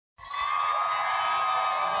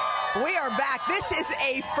We are back. This is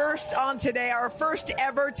a first on today, our first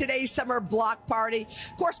ever Today's Summer Block Party.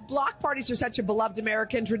 Of course, block parties are such a beloved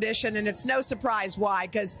American tradition, and it's no surprise why,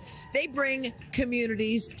 because they bring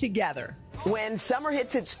communities together. When summer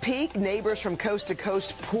hits its peak, neighbors from coast to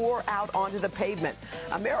coast pour out onto the pavement.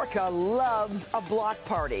 America loves a block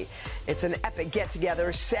party. It's an epic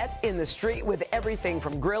get-together set in the street with everything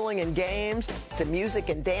from grilling and games to music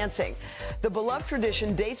and dancing. The beloved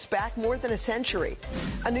tradition dates back more than a century.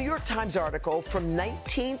 A New York Times article from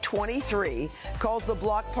 1923 calls the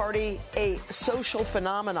block party a social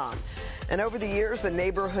phenomenon. And over the years, the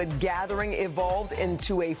neighborhood gathering evolved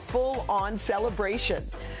into a full-on celebration,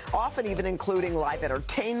 often even including live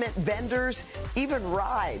entertainment, vendors, even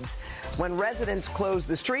rides. When residents close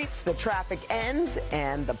the streets, the traffic ends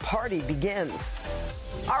and the party begins.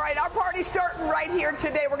 All right, our party's starting right here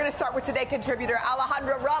today. We're going to start with Today contributor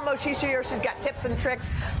Alejandra Ramos. She's here. She's got tips and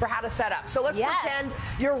tricks for how to set up. So let's pretend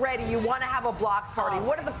you're ready. You want to have a block party.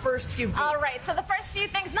 What are the first few beats? All right, so the first few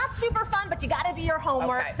things, not super fun, but you got to do your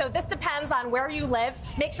homework. Okay. So this depends on where you live.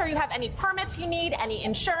 Make sure you have any permits you need, any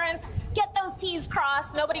insurance. Get those T's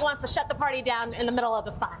crossed. Nobody wants to shut the party down in the middle of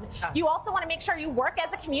the fun. You also want to make sure you work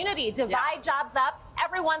as a community. Divide jobs up.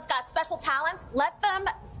 Everyone's got special talents. Let them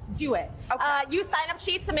do it. Use sign-up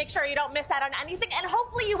sheets to make sure you don't miss out on anything, and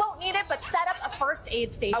hopefully you won't need it, but set up a first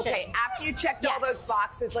aid station. Okay, after you checked all those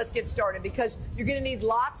boxes, let's get started, because you're going to need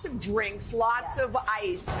lots of drinks, lots of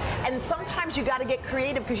ice, and sometimes you got to get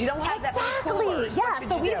creative because you don't have that many coolers.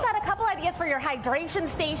 So we've got a couple ideas for your hydration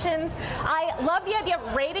stations. I love the idea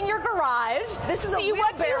of raiding your garage. This is See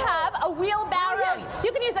what you have, a wheelbarrow.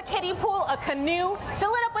 You can use a kiddie pool, a canoe,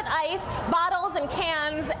 fill it up with ice, bottles and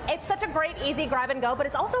cans. It's such a great, easy grab and go, but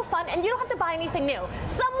it's also fun, and you don't have to buy anything new.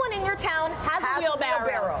 Someone in your town has a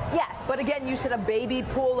wheelbarrow. Yes. But again, you said a baby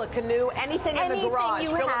pool, a canoe, anything in the garage,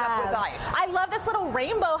 fill it up with ice. I love this little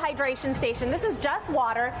rainbow hydration station. This is just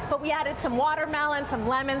water, but we added some watermelon, some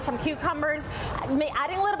lemon, some cucumbers,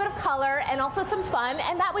 adding a little bit of color and also some fun.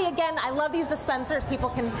 And that way, again, I love these dispensers. People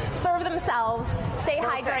can serve themselves, stay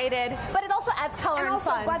hydrated, but it also adds color and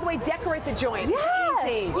fun. By the way, decorate the joint. Yes.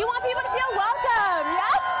 It's easy. You want people to feel welcome.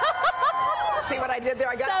 Yes. See what I did there?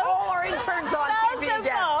 I got all our interns on TV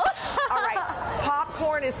again. All right.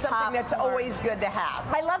 Popcorn is something that's always good to have.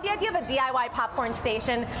 I love the idea of a DIY popcorn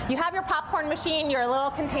station. You have your popcorn machine, your little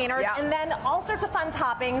containers, and then all sorts of fun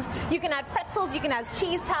toppings. You can add pretzels, you can add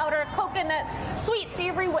cheese powder, coconut, sweet,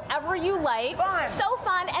 savory, whatever you like. So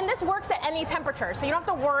fun, and this works at any temperature, so you don't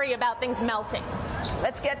have to worry about things melting.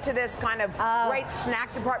 Let's get to this kind of great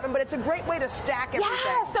snack department, but it's a great way to stack everything.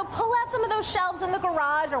 Yeah, so pull out some of those shelves in the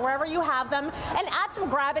garage or wherever you have them and add some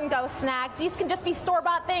grab-and-go snacks. These can just be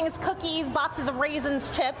store-bought things, cookies, boxes of raisins,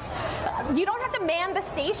 chips. You don't have to man the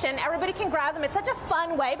station. Everybody can grab them. It's such a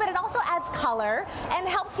fun way, but it also adds color and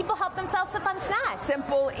helps people help themselves to fun snacks.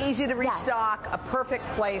 Simple, easy to restock, a perfect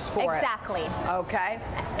place for it. Exactly. Okay.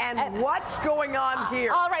 And what's going on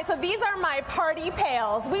here? All right, so these are my party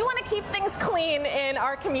pails. We want to keep things clean in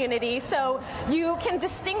our community, so you can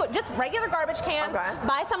distinguish just regular garbage cans,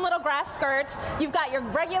 buy some little grass skirts. You've got your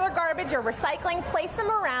regular garbage, your recycling, place them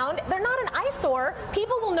around. They're not an eyesore.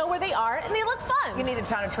 People will know where they are, and they look fun. You need a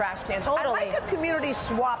ton of trash cans. Totally. I like a community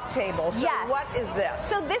swap table. So what is this?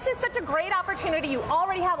 So this is such a great opportunity. You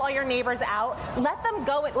already have all your neighbors out. Let them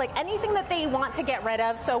go with like anything that they want to get rid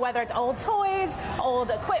of. So whether it's old toys,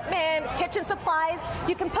 old equipment, kitchen supplies,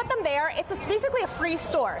 you can put them there. It's basically a free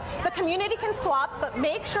store. The community can swap, but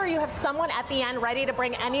make sure you have someone at the end ready to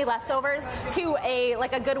bring any leftovers to a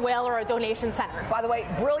Goodwill or a donation center. By the way,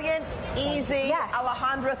 brilliant, easy.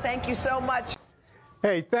 Alejandra, thank you so much.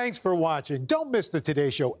 Hey, thanks for watching. Don't miss the Today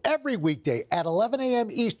Show every weekday at 11 a.m.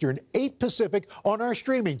 Eastern, 8 Pacific on our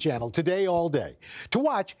streaming channel, Today All Day. To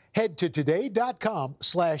watch, head to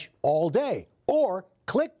today.com/allday or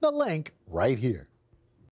click the link right here.